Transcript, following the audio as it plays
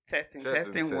Testing,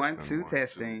 1, 2,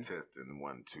 testing. Testing,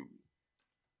 1, 2.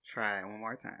 Try it one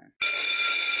more time.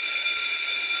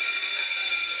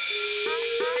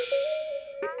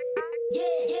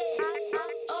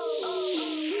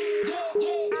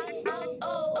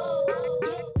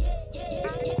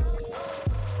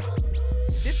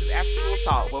 This is After School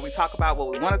Talk, where we talk about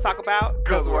what we want to talk about.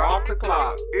 Because we're off the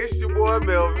clock. It's your boy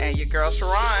Melvin. And your girl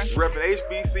Sharon. Repping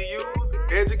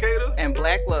HBCUs, educators, and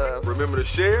Black Love. Remember to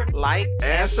share, like,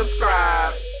 and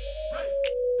subscribe.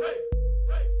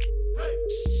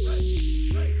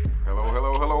 Hello.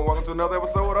 Welcome to another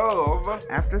episode of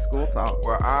After School Talk,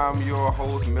 where I'm your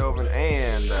host Melvin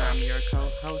and I'm your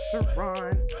co-host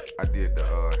Sharon. I did the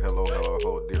hello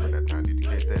different that time. Did you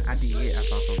get that? I did. I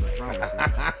thought something was wrong with you.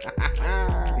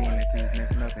 Being that you was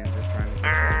messing up and just trying to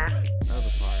get the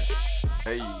other part.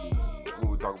 Hey,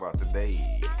 what we talk about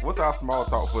today? What's our small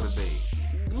talk for today?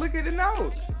 Look at the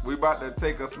notes. We about to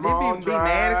take a small drive. Be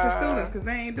mad at your students because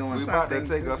they ain't doing something. We about to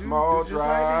take a small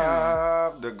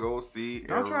drive to go see.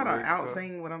 Don't try to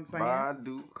out-sing what I'm saying.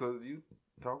 Badu, because you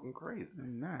talking crazy.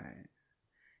 I'm not.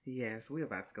 Yes, we're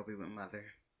about to go be with Mother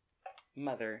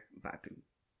Badu.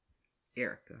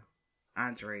 Erica,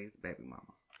 Andre's baby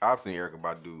mama. I've seen Erica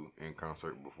Badu in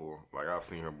concert before. Like, I've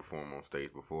seen her perform on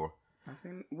stage before.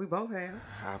 We both have.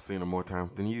 I've seen her more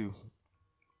times than you.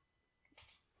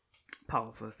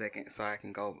 Pause for a second so I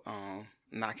can go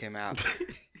knock him out.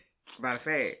 By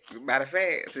the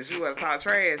fact, since you want to talk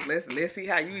trash, let's see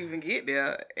how you even get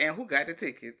there and who got the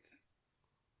tickets.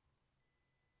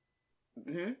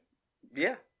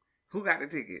 Yeah, who got the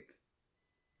tickets?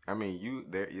 I mean,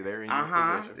 they're in your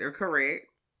possession. They're correct.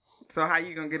 So how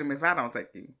you gonna get them if I don't take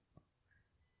you?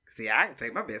 See, I can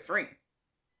take my best friend.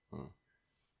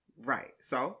 Right.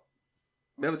 So,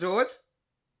 Bill George.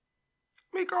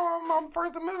 Me call my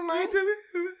first and middle name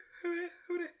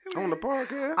on the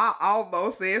podcast. I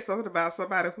almost said something about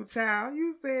somebody who child.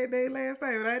 You said they last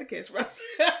name, but I had to catch myself.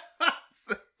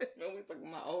 When we talking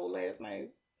about old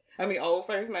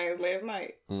first names last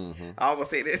night. Mm-hmm. I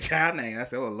almost said that child name. I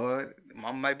said, "Oh Lord,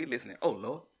 Mama might be listening." Oh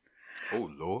Lord.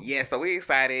 Yeah. So we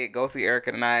excited. Go see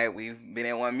Erica tonight. We've been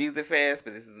at one music fest,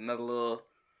 but this is another little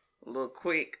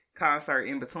quick concert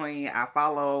in between. I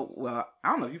don't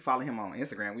know if you follow him on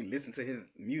Instagram. We listen to his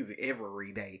music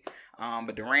every day.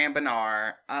 But Duran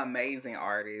Bernard, amazing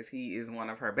artist. He is one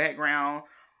of her background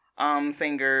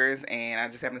singers, and I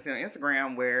just happened to see on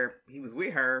Instagram where he was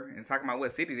with her and talking about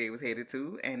what city they was headed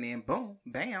to, and then boom,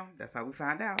 bam, that's how we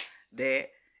find out that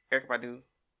Erykah Badu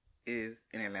is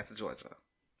in Atlanta, Georgia.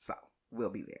 So we'll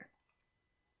be there.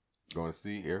 Going to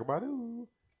see Erykah Badu.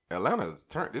 Atlanta's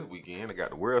turned this weekend. They got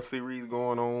the World Series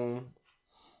going on.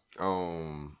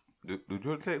 Do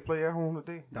Georgia Tech play at home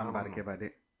today? Don't nobody care about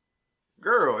that.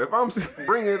 Girl, if I'm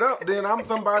bringing it up, then I'm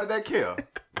somebody that care.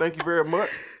 Thank you very much.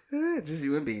 Just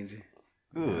you and Benji.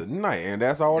 Good night, and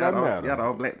that's all that matters. Y'all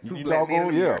all black. Two black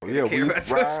men. Yeah. We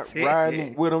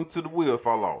riding with them till the wheels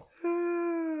fall off.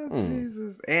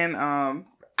 Jesus. And I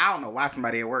don't know why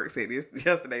somebody at work said this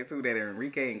yesterday too, that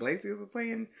Enrique Iglesias was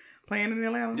playing in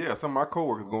Atlanta. Yeah, some of my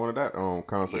coworkers going to that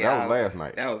concert. Yeah, that was last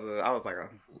night. I was like,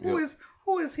 who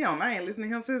is him? I ain't listened to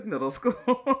him since middle school.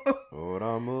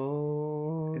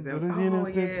 Is that? Oh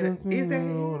yeah. Is that?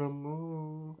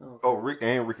 Oh, Rick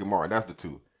and Ricky Martin. That's the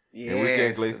two. Yeah.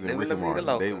 Enrique Iglesias and Ricky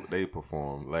Martin. They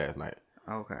performed last night.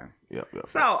 Okay. Yep.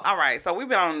 So, all right. So we've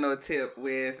been on the tip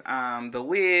with The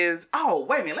Wiz. Oh,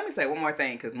 wait a minute. Let me say one more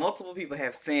thing because multiple people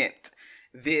have sent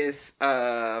this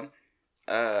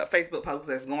Facebook post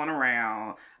that's going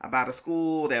around about a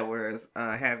school that was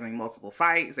having multiple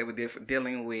fights. They were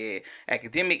dealing with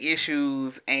academic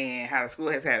issues and how the school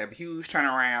has had a huge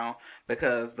turnaround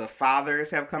because the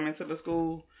fathers have come into the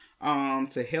school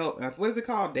to help. What is it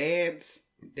called? Dads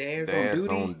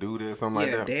on duty or something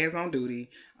like that. Yeah, Dads on duty.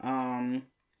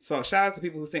 So shout out to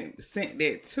people who sent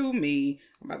that to me.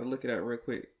 I'm about to look it up real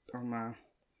quick on my,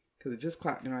 because it just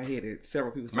clocked in my head that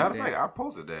several people sent that. Matter of fact, I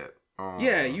posted that.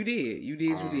 Yeah, you did. You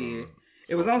did.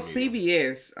 It was on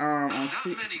CBS. Not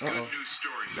many good news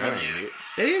stories. That ain't it.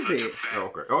 That is it.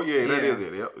 Okay. Oh yeah, that is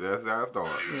it. Yep, that's how it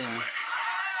started. Yeah.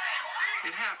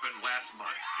 It happened last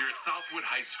month here at Southwood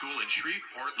High School in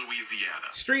Shreveport,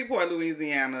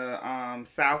 Louisiana.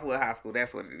 Southwood High School.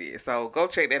 That's what it is. So go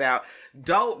check that out.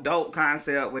 Dope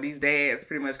concept where these dads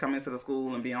pretty much come into the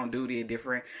school and be on duty at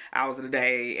different hours of the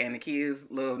day, and the kids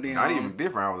love them. Not even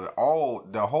different hours.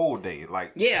 The whole day.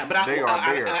 Like yeah, but they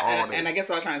are there all day. And I guess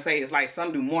what I'm trying to say is like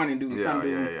some do morning duty, some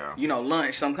do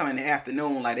lunch, some come in the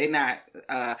afternoon. Like they're not.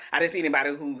 I didn't see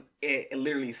anybody who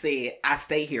literally said I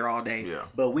stay here all day. Yeah.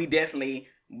 But we definitely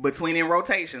between in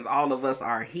rotations, all of us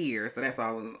are here. So that's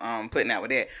all I was putting out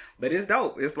with that. But it's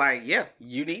dope. It's like, yeah,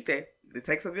 you need that. It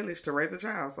takes a village to raise a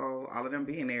child. So all of them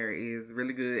being there is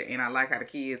really good. And I like how the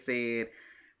kids said,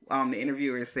 the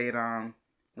interviewer said,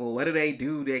 well, what do they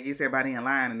do that gets everybody in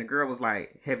line? And the girl was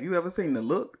like, have you ever seen The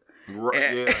Look?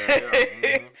 Right.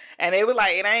 Mm-hmm. And they were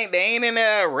like, they ain't in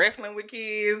there wrestling with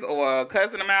kids or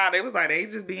cussing them out. They was like, they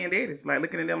just being daddies. Like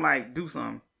looking at them like, do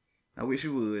something. I wish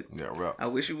you would. Yeah, right. I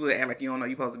wish you would act like you don't know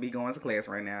you're supposed to be going to class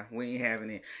right now. We ain't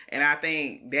having it. And I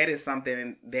think that is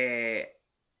something that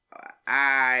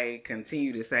I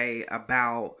continue to say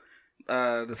about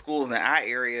the schools in our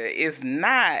area. It's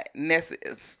not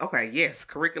necessary. Okay, yes,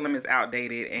 curriculum is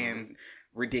outdated and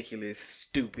ridiculous,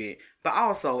 stupid. But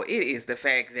also, it is the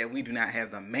fact that we do not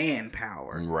have the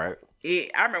manpower. Right.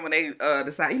 I remember when they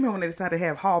decided. You remember when they decided to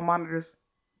have hall monitors,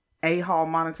 a hall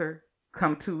monitor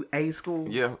come to a school?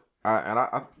 Yeah.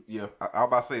 I was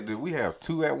about to say, did we have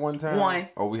 2 at one time? 1.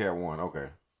 Oh, we had 1. Okay.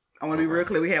 I want to be real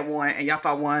clear. We had 1, and y'all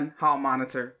thought 1 hall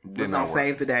monitor was going to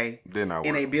save the day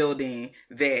in a building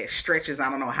that stretches,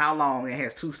 I don't know how long, and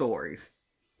has 2 stories.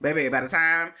 Baby, by the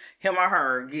time him or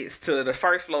her gets to the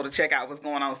first floor to check out what's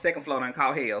going on, second floor done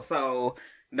call hell. So,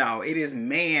 no, it is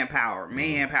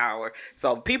manpower.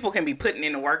 So, people can be putting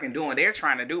in the work and doing what they're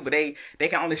trying to do, but they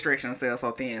can only stretch themselves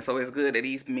so thin. So, it's good that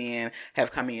these men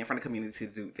have come in from the community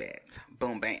to do that.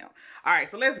 Boom, bam. All right,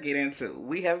 so let's get into.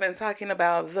 We have been talking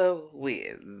about The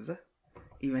Wiz.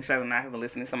 Even Shayla and I have been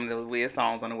listening to some of those Wiz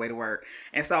songs on the way to work.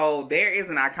 And so, there is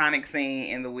an iconic scene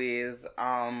in The Wiz,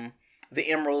 the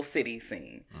Emerald City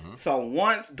scene. Mm-hmm. So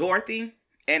once Dorothy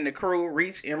and the crew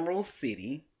reach Emerald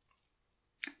City,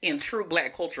 in true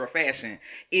black cultural fashion,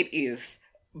 it is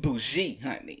bougie,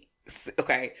 honey.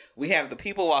 Okay, we have the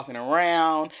people walking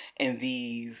around in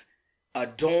these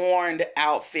adorned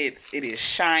outfits. It is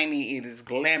shiny, it is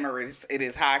glamorous, it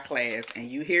is high class, and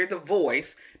you hear the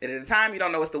voice that at the time you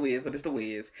don't know it's The Wiz, but it's The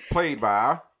Wiz. Played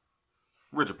by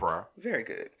Richard Pryor. Very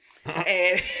good.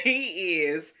 And he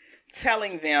is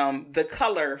telling them the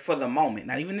color for the moment,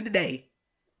 not even the day,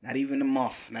 not even the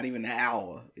month, not even the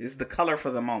hour. It's the color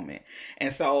for the moment.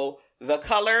 And so the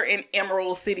color in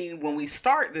Emerald City when we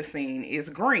start the scene is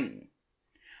green,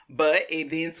 but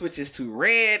it then switches to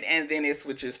red, and then it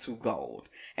switches to gold.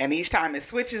 And each time it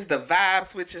switches, the vibe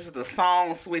switches, the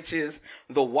song switches,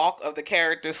 the walk of the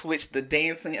character switch, the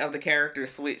dancing of the character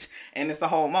switch, and it's the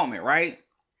whole moment, right?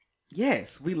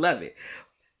 Yes, we love it.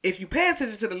 If you pay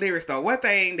attention to the lyrics, though, one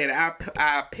thing that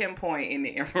I pinpoint in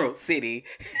the Emerald City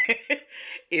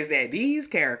is that these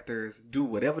characters do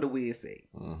whatever the Wiz say,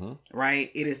 right?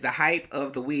 It is the hype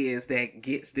of the Wiz that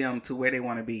gets them to where they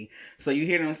want to be. So you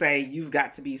hear them say, you've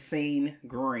got to be seen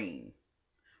green.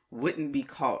 Wouldn't be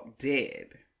caught dead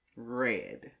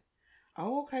red.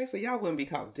 Oh, okay, so y'all wouldn't be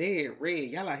caught dead red.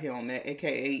 Y'all out here on that,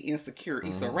 a.k.a. insecure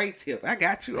Issa Rae tip. I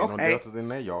got you, ain't okay. No deltas in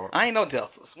there, y'all. I ain't no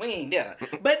deltas. We ain't there.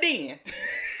 But then,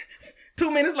 2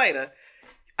 minutes later,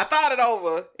 I thought it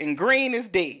over, and green is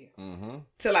dead.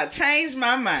 Till I changed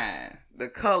my mind. The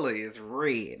color is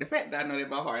red. The fact that I know that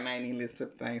by heart and I ain't even listen to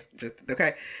the things. Just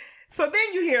okay. So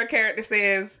then you hear a character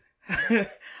says,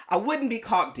 I wouldn't be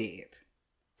caught dead.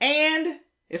 And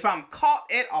if I'm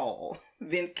caught at all,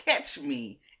 then catch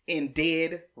me in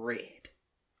dead red.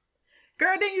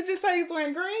 Girl, didn't you just say he's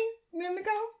wearing green a minute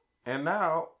ago? And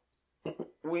now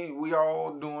we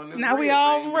all doing this. Now we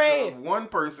all red. One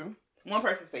person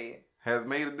said has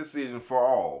made a decision for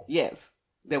all. Yes,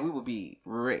 that we would be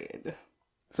red.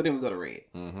 So then we go to red.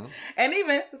 And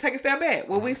even take a step back.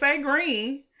 When we say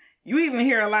green, you even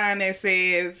hear a line that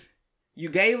says you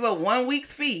gave up 1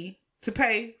 week's fee to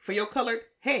pay for your colored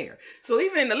hair. So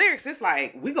even in the lyrics, it's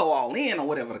like we go all in on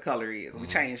whatever the color is. We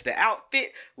change the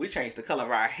outfit. We change the color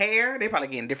of our hair. They probably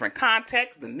get in different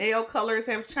contexts. The nail colors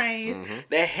have changed.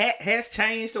 The hat has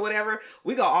changed or whatever.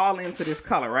 We go all into this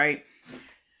color, right?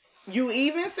 You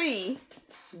even see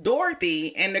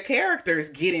Dorothy and the characters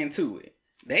get into it.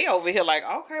 They over here like,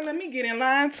 okay, let me get in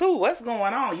line too. What's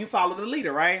going on? You follow the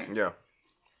leader, right? Yeah.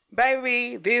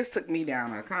 Baby, this took me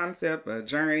down a concept, a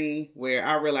journey where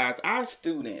I realized our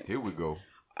students, here we go,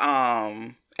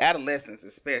 adolescents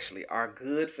especially, are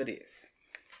good for this.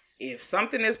 If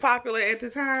something is popular at the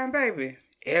time, baby,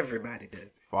 everybody does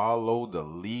it. Follow the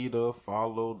leader,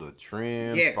 follow the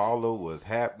trend, follow what's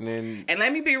happening. And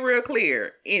let me be real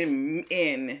clear.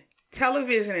 In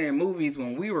television and movies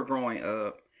when we were growing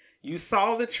up, you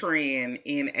saw the trend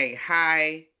in a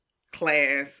high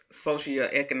class,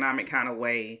 socioeconomic kind of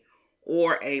way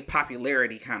or a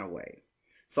popularity kind of way.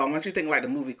 So I want you to think like the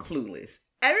movie Clueless.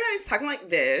 Everybody's talking like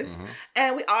this,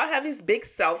 and we all have these big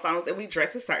cell phones and we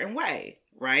dress a certain way,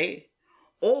 right?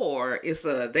 or it's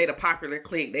they the popular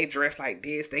clique. They dress like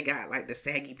this. They got like the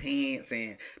saggy pants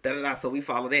and da-da-da. So we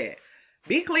follow that.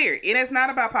 Be clear, it is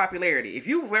not about popularity. If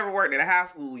you've ever worked at a high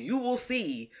school, you will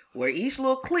see where each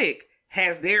little clique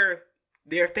has their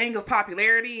thing of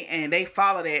popularity, and they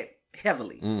follow that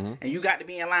heavily. And you got to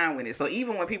be in line with it. So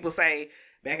even when people say,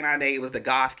 back in our day, it was the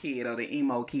goth kid or the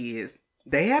emo kids,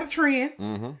 they had a trend.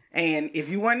 And if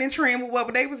you weren't in trend with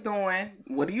what they was doing,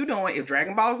 what are you doing? If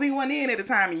Dragon Ball Z wasn't in at the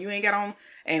time and you ain't got on,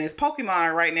 and it's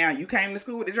Pokemon right now, you came to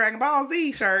school with the Dragon Ball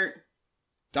Z shirt,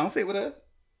 don't sit with us.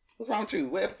 What's wrong with you?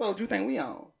 What episode you think we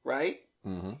on, right?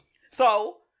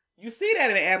 So, you see that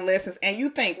in adolescence, and you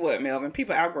think, what, Melvin?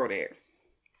 People outgrow that.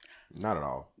 Not at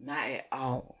all. Not at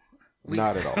all.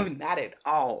 Not at all. Not at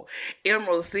all.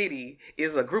 Emerald City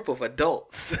is a group of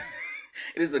adults.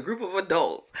 It is a group of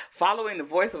adults following the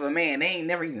voice of a man they ain't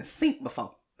never even seen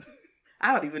before.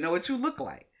 I don't even know what you look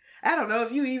like. I don't know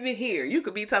if you even here. You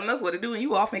could be telling us what to do, and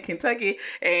you off in Kentucky,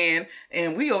 and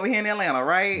we over here in Atlanta,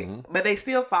 right? But they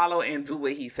still follow and do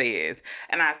what he says.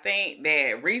 And I think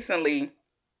that recently,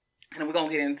 and we're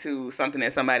going to get into something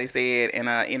that somebody said in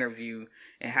an interview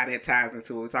and how that ties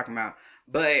into what we're talking about.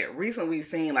 But recently we've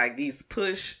seen like these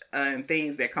push and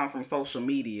things that come from social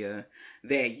media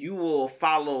that you will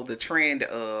follow the trend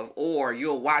of, or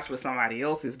you'll watch what somebody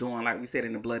else is doing, like we said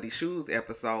in the Bloody Shoes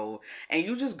episode, and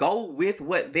you just go with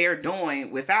what they're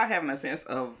doing without having a sense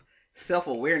of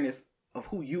self-awareness of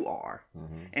who you are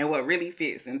and what really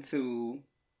fits into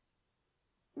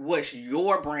what's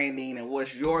your branding and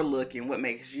what's your look and what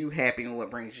makes you happy and what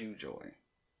brings you joy.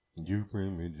 You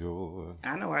bring me joy.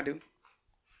 I know I do.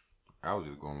 I was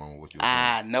just going along with what you.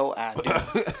 I know I do.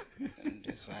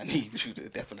 That's what I need you to.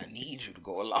 That's what I need you to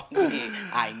go along with.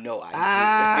 I know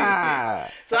I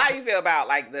do. So how you feel about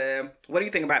like what do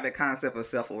you think about the concept of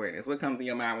self-awareness? What comes to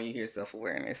your mind when you hear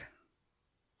self-awareness?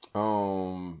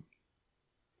 Being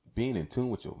in tune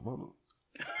with your mother.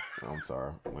 I'm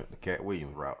sorry, went the Cat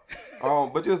Williams route.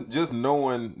 But just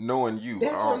knowing you.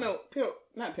 That's from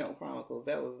not Pimp Chronicles.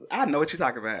 That was I know what you're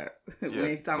talking about. When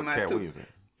you talking about Cat Williams.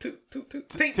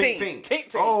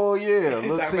 Tink. Oh yeah,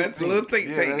 little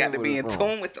Tink got to be in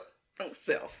tune with your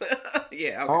self.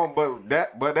 Yeah. Okay.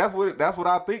 But that's what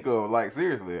I think of. Like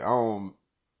seriously,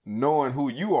 knowing who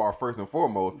you are first and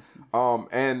foremost,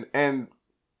 and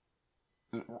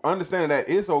understanding that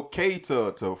it's okay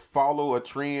to follow a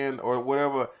trend or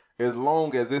whatever, as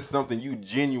long as it's something you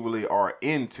genuinely are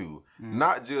into,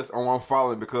 not just I'm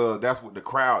following because that's what the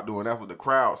crowd doing, that's what the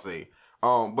crowd say.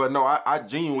 But no, I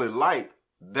genuinely like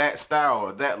that style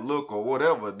or that look or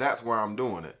whatever. That's why I'm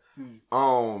doing it.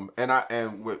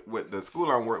 And with the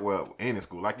school I'm working, well, any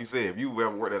school, like you said, if you've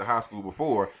ever worked at a high school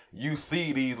before, you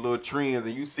see these little trends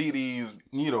and you see these,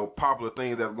 popular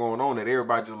things that's going on that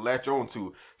everybody just latch on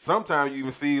to. Sometimes you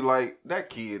even see like that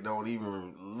kid don't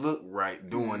even look right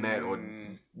doing that or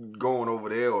going over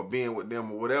there or being with them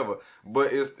or whatever.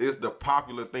 But it's the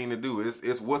popular thing to do.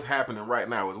 It's what's happening right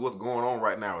now. It's what's going on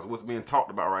right now. It's what's being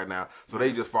talked about right now. So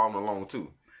they just following along too.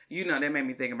 That made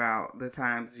me think about the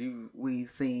times we've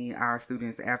seen our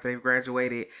students after they've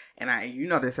graduated, and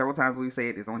there's several times we've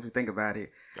said this. I want you to think about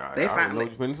it. They finally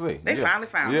know what you're say. They finally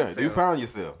found themselves. You found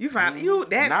yourself. You found you.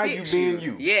 That now you being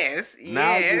you. Yes.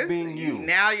 Now you're being you.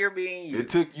 Now you're being you. It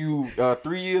took you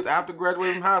 3 years after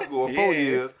graduating from high school, or 4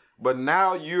 years, but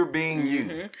now you're being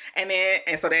you. And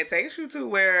so that takes you to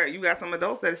where you got some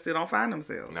adults that still don't find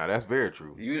themselves. Now that's very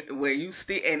true.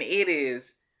 And it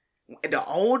is. The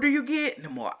older you get, the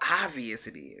more obvious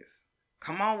it is.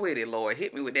 Come on with it, Lord.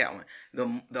 Hit me with that one.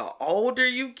 The older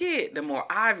you get, the more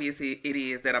obvious it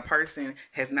is that a person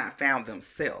has not found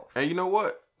themselves. And you know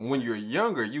what? When you're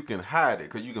younger, you can hide it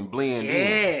because you can blend in.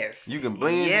 Yes. You can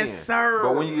blend in. Yes, sir.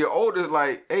 But when you get older, it's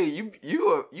like, hey, you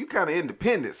kind of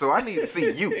independent, so I need to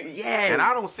see you. Yes. And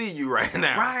I don't see you right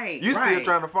now. Right. You're still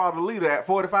trying to follow the leader at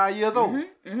 45 years old.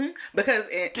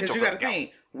 Because you got to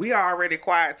think. We are already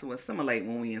required to assimilate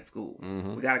when we in school.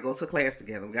 We got to go to class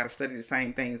together. We got to study the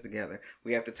same things together.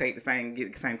 We have to get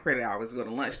the same credit hours. We go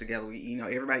to lunch together.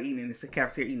 Everybody eating in the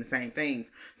cafeteria, eating the same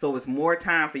things. So it's more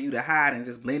time for you to hide and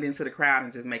just blend into the crowd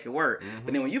and just make it work.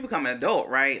 But then when you become an adult,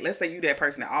 right? Let's say you that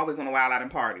person that always want to wild out and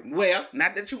party. Well,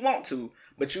 not that you want to,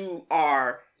 but you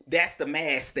are. That's the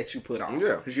mask that you put on.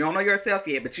 Yeah. Because you don't know yourself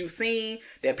yet, but you've seen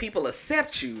that people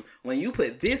accept you when you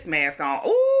put this mask on.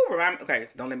 Okay,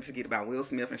 don't let me forget about Will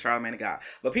Smith and Charlamagne the God.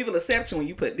 But people accept you when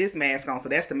you put this mask on, so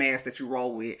that's the mask that you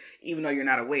roll with, even though you're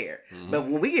not aware. But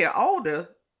when we get older,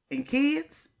 and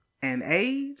kids, and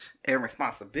age, and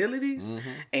responsibilities,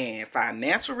 and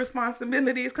financial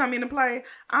responsibilities come into play,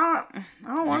 I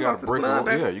don't want to go to the club.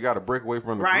 Yeah, you got to break away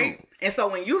from the group. And so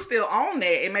when you still own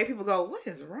that, it make people go, what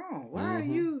is wrong? Why are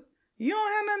you You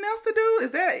don't have nothing else to do?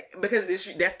 Is that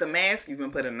because that's the mask you've been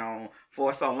putting on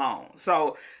for so long?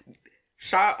 So,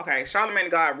 Charlamagne the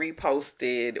God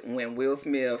reposted when Will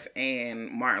Smith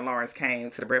and Martin Lawrence came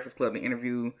to the Breakfast Club to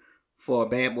interview for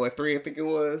Bad Boys 3, I think it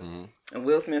was. Mm-hmm. And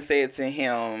Will Smith said to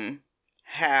him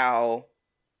how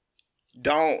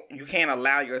you can't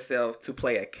allow yourself to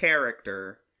play a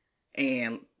character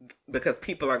and because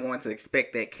people are going to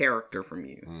expect that character from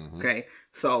you. Mm-hmm. Okay?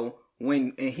 So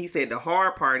and he said the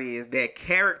hard part is that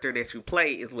character that you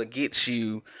play is what gets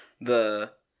you the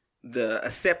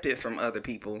acceptance from other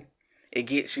people. It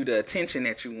gets you the attention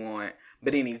that you want.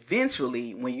 But then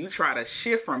eventually when you try to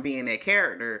shift from being that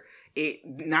character,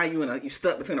 now you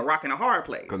stuck between a rock and a hard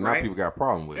place. Because now people got a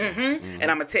problem with it. Mm-hmm. Mm-hmm.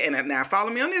 And I'm gonna now follow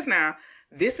me on this now.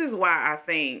 This is why I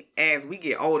think as we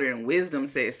get older and wisdom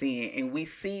sets in and we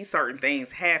see certain things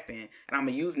happen, and I'm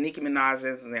gonna use Nicki Minaj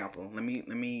as an example. Let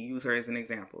me use her as an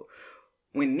example.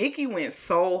 When Nicki went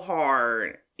so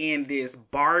hard in this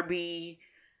Barbie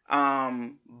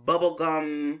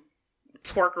bubblegum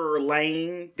twerker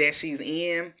lane that she's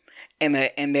in, and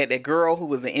that the girl who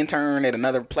was an intern at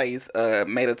another place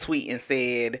made a tweet and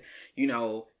said, you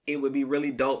know, it would be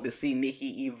really dope to see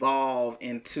Nicki evolve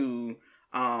into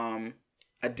in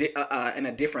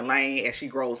a different lane as she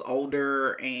grows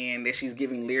older, and that she's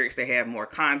giving lyrics that have more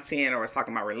content or is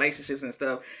talking about relationships and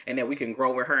stuff, and that we can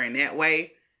grow with her in that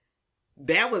way.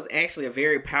 That was actually a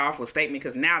very powerful statement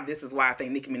because now this is why I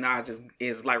think Nicki Minaj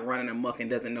is like running amok and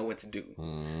doesn't know what to do.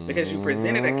 Because you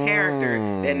presented a character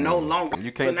that no longer...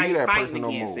 You can't be that person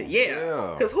no more.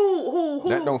 Yeah. Because who...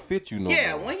 That don't fit you no more.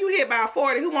 Yeah, when you hit by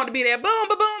 40, who want to be that boom,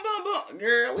 boom, boom, boom, boom?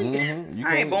 Girl,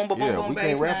 I ain't boom, boom, boom, boom, we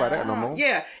can't rap by that no more.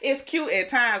 Yeah, it's cute at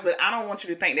times, but I don't want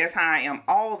you to think that's how I am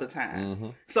all the time. Mm-hmm.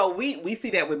 So we see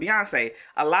that with Beyonce.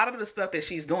 A lot of the stuff that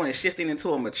she's doing is shifting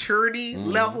into a maturity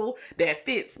level that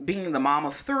fits being the mom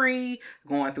of 3,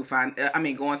 going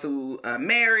through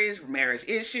marriage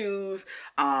issues,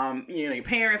 your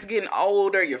parents getting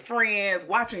older, your friends,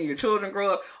 watching your children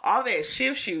grow up. All that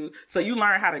shifts you, so you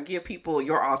learn how to give people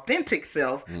your authentic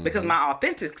self, because my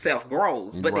authentic self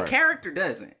grows, but the character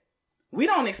doesn't. We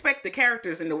don't expect the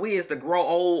characters in the Wiz to grow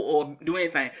old or do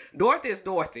anything. Dorothy is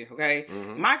Dorothy, okay?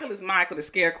 Mm-hmm. Michael is Michael, the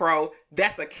Scarecrow.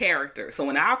 That's a character. So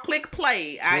when I click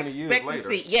play, I expect to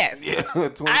see... Yes. Yeah,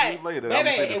 20 years later. Baby,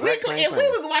 if we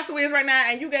was watching Wiz right now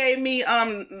and you gave me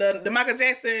the Michael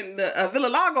Jackson, the Villa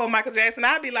Lago Michael Jackson,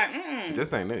 I'd be like,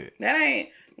 this ain't it. That ain't...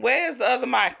 Where's the other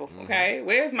Michael, okay?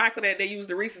 Where's Michael that they used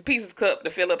the Reese's Pieces cup to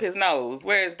fill up his nose?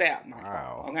 Where is that Michael?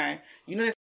 Wow. Okay? You know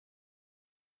that's...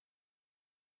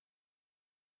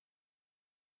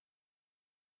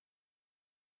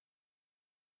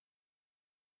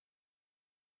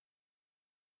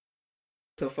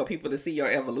 So for people to see your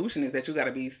evolution is that you got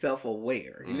to be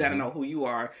self-aware. You got to know who you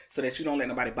are so that you don't let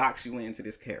nobody box you into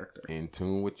this character. In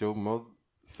tune with your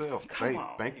self.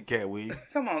 Thank you, Cat Weed.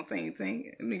 Come on, Ting.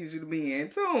 I need you to be in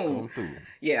tune. Come through.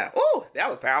 Yeah. Ooh,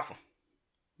 that was powerful.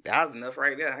 That was enough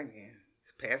right there. I can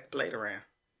pass the plate around.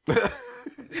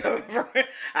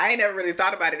 I ain't never really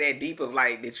thought about it that deep of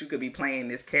like that you could be playing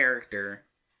this character,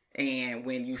 and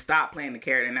when you stop playing the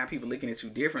character, now people looking at you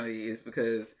differently is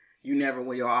because you never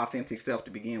were your authentic self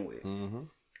to begin with. Mm-hmm.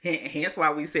 Hence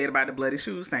why we said about the bloody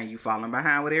shoes thing. You falling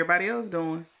behind what everybody else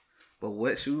doing. But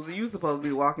what shoes are you supposed to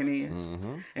be walking in?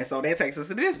 Mm-hmm. And so that takes us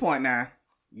to this point now.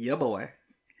 Your boy,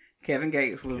 Kevin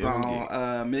Gates, was on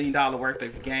 $1 million worth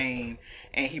of Game.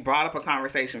 And he brought up a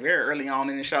conversation very early on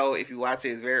in the show. If you watch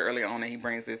it, it's very early on that he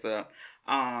brings this up.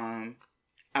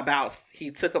 About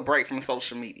he took a break from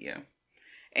social media.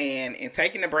 And in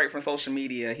taking a break from social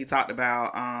media, he talked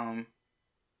about...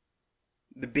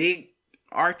 the big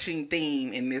arching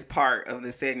theme in this part of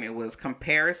the segment was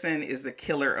comparison is the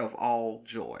killer of all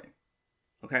joy.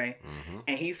 Okay? Mm-hmm.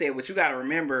 And he said, what you got to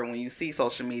remember when you see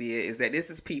social media is that this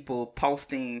is people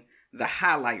posting the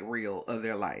highlight reel of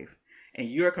their life. And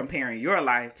you're comparing your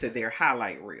life to their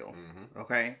highlight reel. Mm-hmm.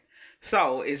 Okay?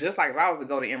 So it's just like if I was to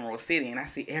go to Emerald City and I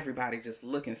see everybody just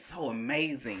looking so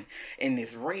amazing in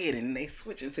this red and they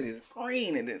switch into this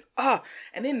green and this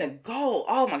and then the gold.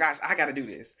 Oh my gosh, I gotta do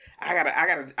this. I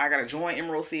gotta join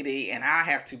Emerald City and I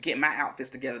have to get my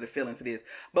outfits together to fill into this.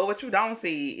 But what you don't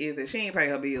see is that she ain't pay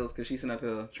her bills because she's sitting up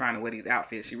here trying to wear these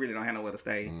outfits. She really don't have nowhere to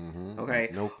stay. Mm-hmm. Okay,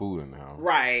 no food in the house.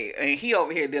 Right, and he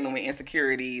over here dealing with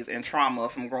insecurities and trauma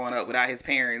from growing up without his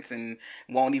parents and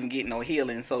won't even get no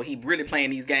healing. So he really playing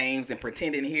these games and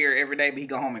pretending here every day, but he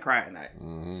go home and cry at night.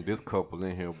 Mm-hmm. This couple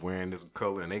in here wearing this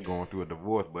color and they going through a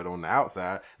divorce, but on the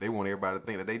outside they want everybody to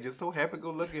think that they just so happy go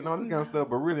lucky and all this kind of stuff,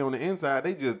 but really on the inside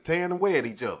they just tearing away at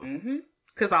each other. Mm-hmm.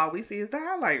 Because all we see is the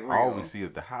highlight reel. All we see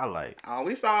is the highlight. All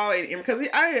we saw, because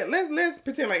let's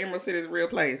pretend like Emerald City is a real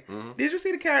place. Mm-hmm. Did you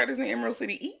see the characters in Emerald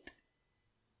City eat?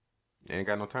 They ain't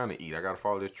got no time to eat. I gotta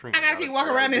follow this trend. I gotta keep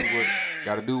walking around it.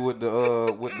 Gotta do what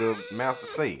the master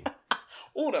say.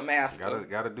 Oh, the master.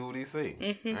 Gotta do what he say.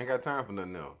 Mm-hmm. I ain't got time for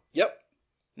nothing else. Yep.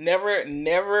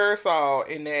 Never saw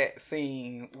in that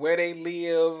scene where they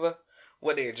live,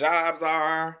 what their jobs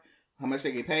are, how much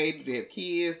they get paid, their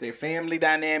kids, their family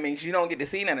dynamics. You don't get to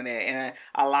see none of that. And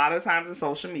a lot of times in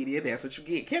social media, that's what you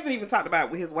get. Kevin even talked about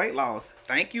with his weight loss.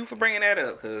 Thank you for bringing that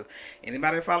up, because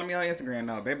anybody that follow me on Instagram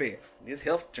know, baby, this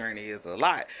health journey is a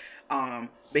lot.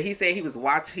 But he said he was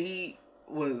on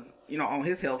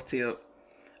his health tip,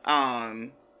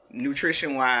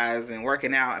 nutrition wise and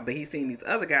working out, but he's seen these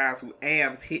other guys who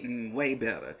abs hitting way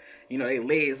better. Their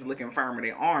legs looking firmer,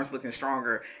 their arms looking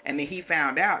stronger. And then he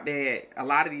found out that a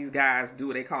lot of these guys do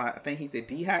what they call, I think he said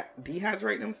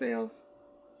dehydrate themselves.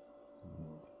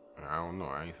 I don't know.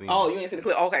 I ain't seen you ain't seen the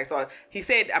clip. Okay, so I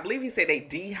believe he said they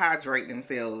dehydrate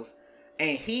themselves,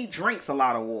 and he drinks a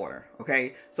lot of water.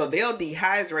 Okay, so they'll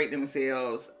dehydrate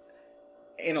themselves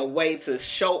in a way to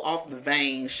show off the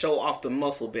veins, show off the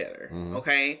muscle better. Mm-hmm.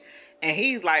 Okay. And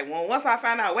he's like, well, once I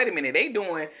found out, wait a minute, they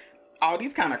doing all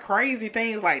these kind of crazy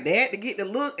things like that to get the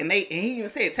look. And he even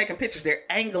said, taking pictures, they're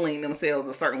angling themselves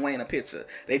a certain way in a picture.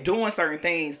 They're doing certain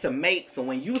things to make, so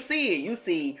when you see it, you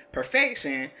see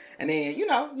perfection. And then, you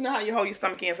know how you hold your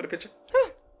stomach in for the picture?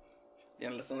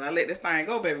 Then listen, when I let this thing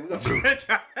go, baby, we're going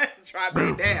to try to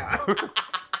beat down.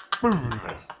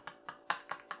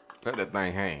 Let that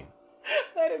thing hang.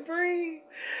 Let it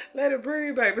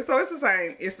breathe, baby. So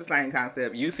it's the same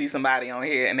concept. You see somebody on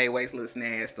here and they waist looks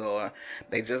snatched, or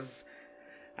they just,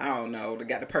 I don't know, they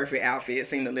got the perfect outfit,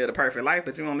 seem to live the perfect life,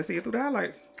 but you only see it through the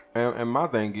highlights. And my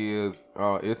thing is,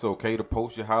 it's okay to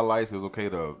post your highlights. It's okay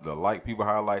to like people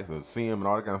highlights or see them and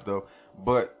all that kind of stuff.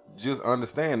 But just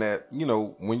understand that,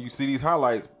 when you see these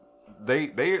highlights,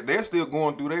 they're still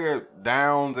going through their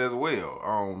downs as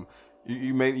well.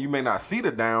 You may not see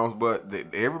the downs, but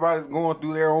everybody's going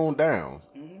through their own downs.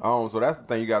 Mm-hmm. So that's the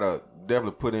thing you gotta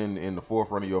definitely put in the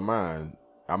forefront of your mind.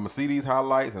 I'm gonna see these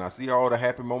highlights and I see all the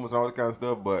happy moments and all that kind of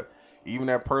stuff, but even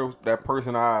that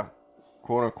person I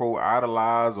quote unquote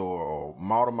idolize or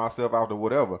model myself after,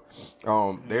 whatever,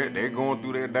 they're going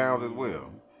through their downs as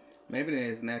well. Maybe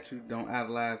it's not you don't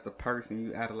idolize the person,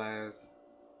 you idolize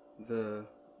the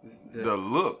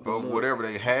look of whatever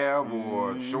they have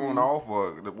or showing off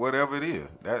or whatever it is.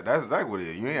 That's exactly what it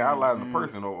is. You ain't idolizing the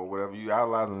person or whatever. You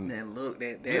idolizing that look,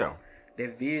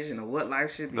 that vision of what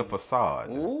life should be. The facade.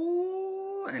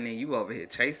 Ooh, and then you over here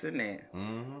chasing that.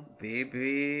 Mm-hmm.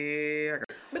 Baby.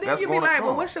 But then you be like,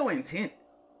 well, what's your intent?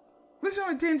 What's your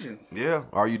intentions? Yeah.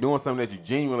 Are you doing something that you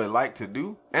genuinely like to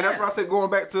do? And that's why I said,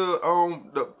 going back to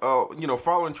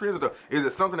following trends and stuff. Is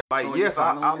it something that, like, yes,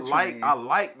 I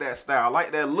like that style, I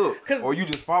like that look, or you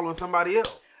just following somebody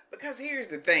else? Because here's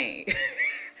the thing,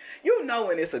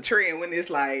 when it's a trend, when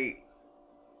it's like,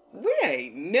 we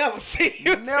ain't never seen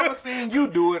you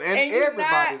do it, and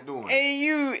everybody's doing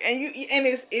it,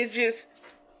 and it's just.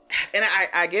 And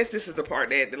I guess this is the part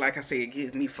that, like I said,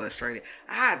 gets me frustrated.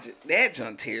 That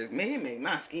junk tears me. It made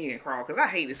my skin crawl, because I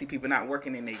hate to see people not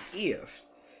working in their gift.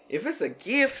 If it's a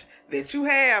gift that you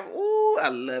have, ooh, I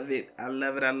love it. I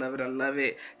love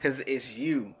it. Because it's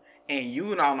you. And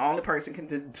you are the only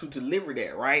person to deliver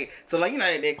that, right? So, like,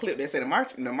 that clip that said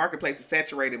the marketplace is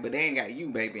saturated, but they ain't got you,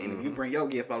 baby. And if you bring your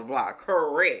gift, blah, blah, blah.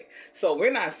 Correct. So,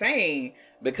 we're not saying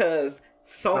because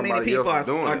so many people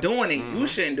are doing it, mm-hmm. you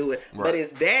shouldn't do it. Right. But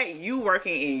is that you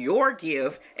working in your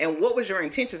gift? And what was your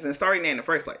intentions in starting that in the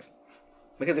first place?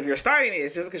 Because if you're starting it,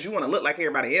 it's just because you want to look like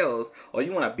everybody else or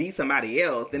you want to be somebody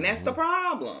else, then that's the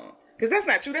problem. Because that's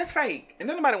not you, that's fake. And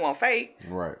nobody want fake.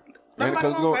 Right. Nobody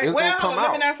want fake.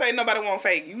 Let me not say nobody want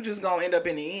fake. You just going to end up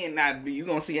in the end, you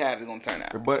going to see how it's going to turn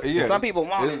out. But yeah, some people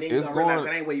want it, and then you're going to realize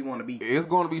that ain't where you want to be. It's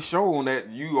going to be shown that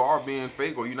you are being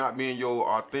fake or you're not being your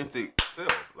authentic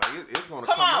self. Like, it's going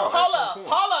to come out.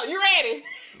 Hold up. You ready?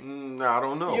 I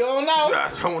don't know. You don't know?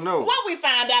 I don't know. What we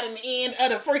found out in the end of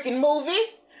the freaking movie?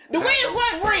 The wins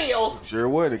wasn't real. Sure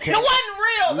wasn't. It wasn't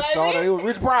real, baby. We saw that it was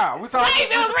Richard Pryor. It was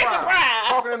Richard Pryor.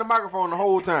 Talking in the microphone the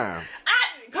whole time.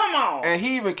 Come on. And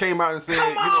he even came out and said,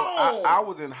 I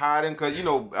was in hiding because,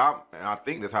 I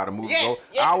think that's how the movie goes.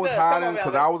 Yes, I was hiding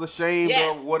because I was ashamed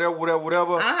of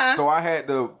whatever. Uh-huh. So I had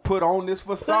to put on this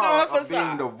facade of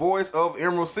being the voice of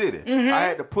Emerald City. Mm-hmm. I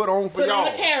had to put on for y'all. Put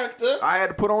on the character. I had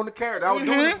to put on the character. I was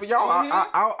doing it for y'all. Mm-hmm.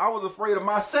 I was afraid of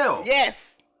myself.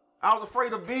 Yes. I was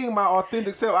afraid of being my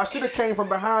authentic self. I should have came from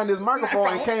behind this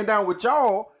microphone and came down with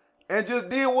y'all and just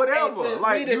did whatever. Just,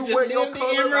 like you wear your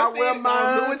colors, I wear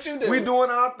mine. Do what you do. We doing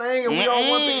our thing, and we all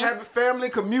one big happy family,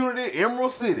 community,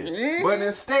 Emerald City. But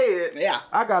instead,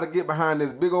 I gotta get behind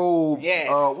this big old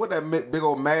what that big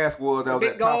old mask was that was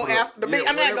big at top of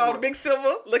the big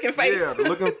silver looking face. Yeah, the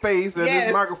looking face and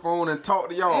this microphone and talk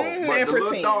to y'all. But the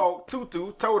little dog,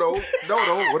 Tutu, Toto,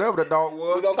 Dodo, whatever the dog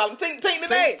was. We gonna call him Tink Tink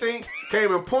today. Tink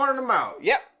came and pointed him out.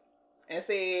 Yep. And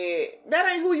said,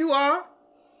 that ain't who you are.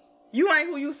 You ain't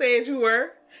who you said you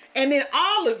were. And then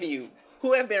all of you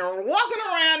who have been walking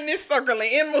around this circle in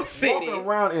Emerald City. Walking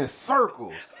around in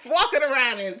circles.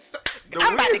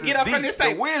 I'm about to get up from this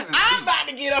table. I'm about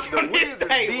to get up from this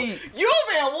table. You've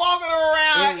been walking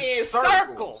around in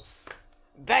circles.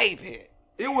 Baby.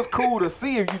 It was cool to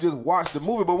see if you just watched the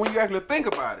movie, but when you actually think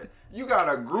about it, you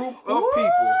got a group of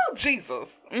people.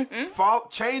 Jesus.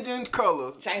 Changing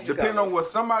colors. Depending on what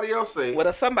somebody else say.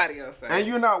 And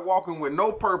you're not walking with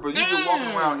no purpose. You're just walking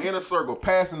around in a circle,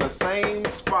 passing the same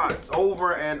spots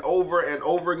over and over and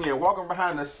over again. Walking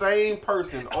behind the same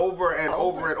person over and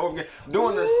over and over again.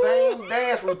 Doing the same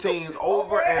dance routines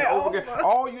over and over again.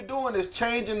 All you're doing is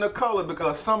changing the color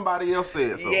because somebody else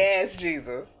said so. Yes,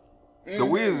 Jesus. The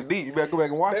Wiz is deep. You better go back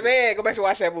and watch it. Man, go back and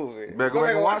watch that movie. Go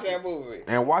back and watch that movie.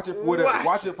 And watch it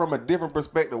watch it from a different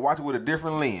perspective. Watch it with a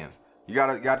different lens. You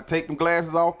gotta take them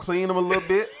glasses off, clean them a little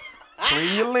bit,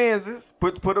 clean your lenses,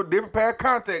 put a different pair of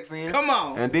contacts in. Come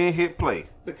on. And then hit play.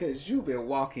 Because you've been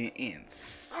walking in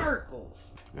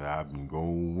circles. I've been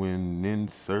going in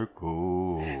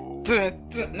circles. I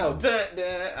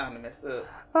messed up.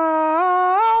 Around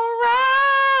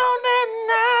and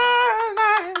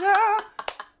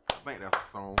I think that's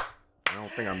a song. I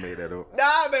don't think I made that up.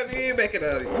 Nah, baby, you ain't make it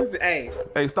up.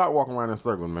 Hey, stop walking around in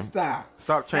circles, man.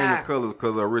 Stop changing colors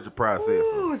because Richard Pryor said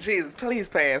so. Ooh, Jesus, please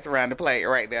pass around the plate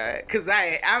right now. Because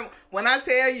when I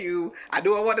tell you, I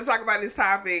do want to talk about this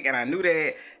topic, and I knew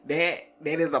that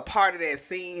is a part of that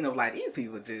scene of like, these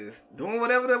people just doing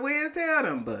whatever the Wiz tell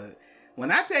them. But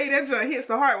when I tell you that joint hits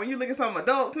the heart, when you look at some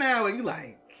adults now, and you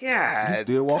like, God,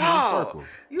 you still walking in circles.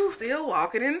 You still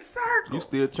walking in circles. You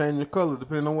still changing colors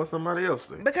depending on what somebody else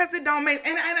says. Because it don't make,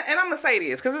 and I'm gonna say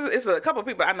this because it's a couple of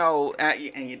people I know,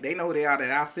 and they know who they are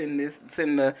that I'll send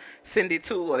it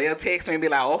to, or they'll text me and be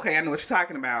like, okay, I know what you're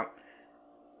talking about.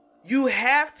 You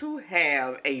have to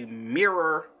have a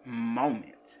mirror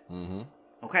moment. Mm-hmm.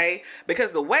 Okay?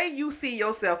 Because the way you see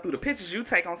yourself through the pictures you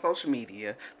take on social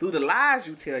media, through the lies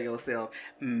you tell yourself,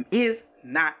 is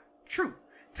not true.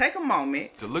 Take a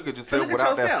moment to look at yourself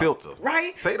without that filter.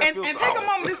 Right? Take that filter and take a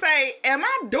moment to say, am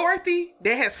I Dorothy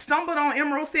that has stumbled on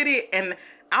Emerald City and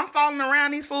I'm falling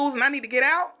around these fools and I need to get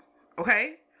out?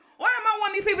 Okay? Or am I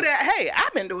one of these people that, hey,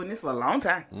 I've been doing this for a long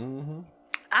time. Mm-hmm.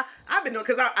 I've been doing,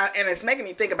 because and it's making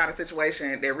me think about a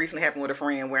situation that recently happened with a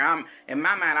friend where in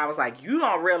my mind, I was like, you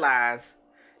don't realize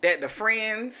that the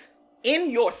friends in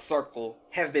your circle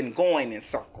have been going in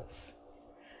circles.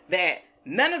 That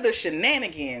none of the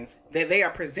shenanigans that they are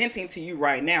presenting to you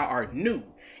right now are new.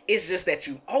 It's just that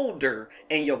you older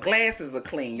and your glasses are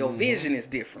clean. Your vision is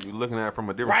different. You're looking at it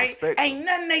from a different perspective. Ain't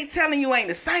nothing they telling you ain't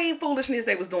the same foolishness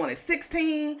they was doing at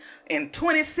 16 and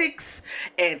 26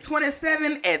 and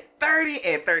 27 at 30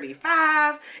 at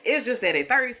 35. It's just that at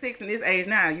 36 in this age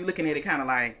now, you looking at it kind of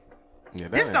like,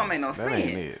 this don't make no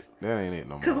sense. That ain't it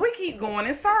no more. Because we keep going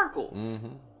in circles.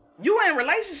 Mm-hmm. You in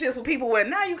relationships with people where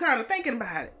now you kind of thinking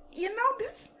about it. You know,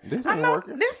 this ain't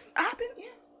working.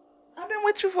 I've been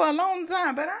with you for a long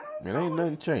time, but I don't know. It ain't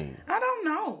nothing changed. I don't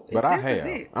know. But I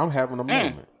have. I'm having a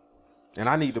moment. And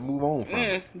I need to move on from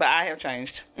it. But I have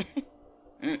changed.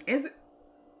 Is it?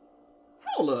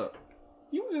 Hold up.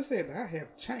 You just said that I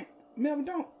have changed. Melvin,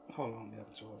 don't. Hold on,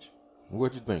 Melvin George.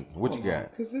 What you think? What you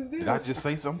got? Did I just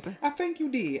say something? I think you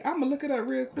did. I'm going to look it up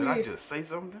real quick. Did I just say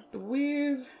something? The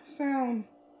Wiz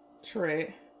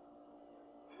soundtrack.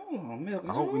 Hold on,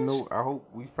 Melvin George. I hope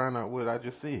we find out what I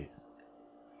just said.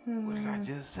 What did I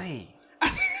just say?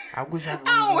 I wish I could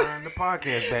rewind the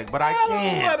podcast back, but I can't.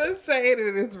 I don't want to say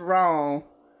that it's wrong.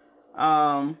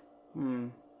 I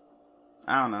don't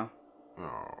know.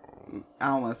 Oh. I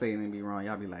don't want to say anything and be wrong.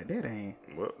 Y'all be like, that ain't.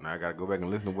 Well, now I got to go back and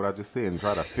listen to what I just said and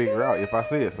try to figure out if I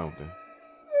said something.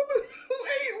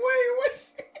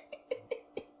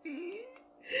 Wait.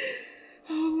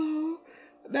 Hold on.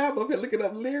 Now I'm up here looking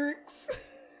up lyrics.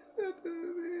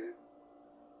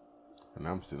 And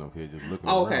I'm sitting up here just looking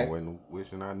around and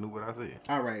wishing I knew what I said.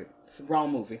 All right. It's the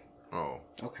wrong movie. Oh.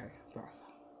 Okay. I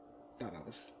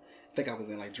think I was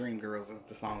in like Dream Girls is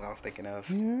the song I was thinking of.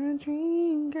 You're a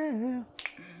dream girl.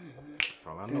 That's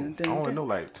all I know. I only know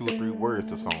like 2 or 3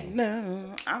 words to song.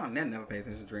 No. I never pay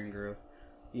attention to Dream Girls.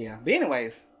 Yeah. But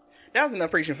anyways, That was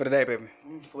enough preaching for today, baby.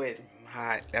 I'm sweating. I'm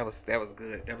hot. That was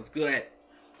good. That was good.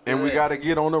 And we got to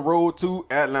get on the road to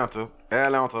Atlanta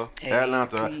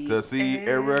to see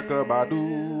Erykah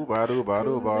Badu.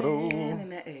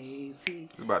 It's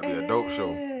about to be a dope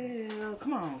show.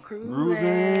 Come on,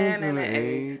 cruising in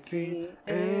the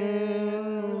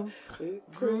ATL.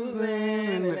 Cruising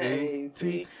in the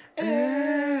ATL.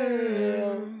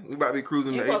 We about to be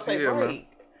cruising the ATL, man.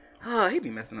 Oh, he be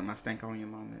messing up my stank on your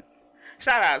moments.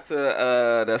 Shout out to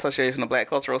the Association of Black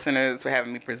Cultural Centers for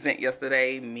having me present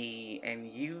yesterday. Me and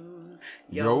you,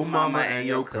 your mama and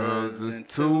your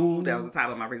cousins too. That was the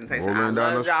title of my presentation. I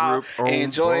love y'all.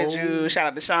 Enjoyed you. Shout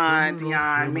out to Sean,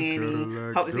 Dion,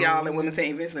 Manny. Hope to see y'all in Women's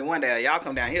St. eventually one day. Y'all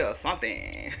come down here or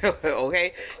something.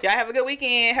 Okay? Y'all have a good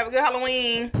weekend. Have a good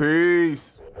Halloween.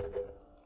 Peace.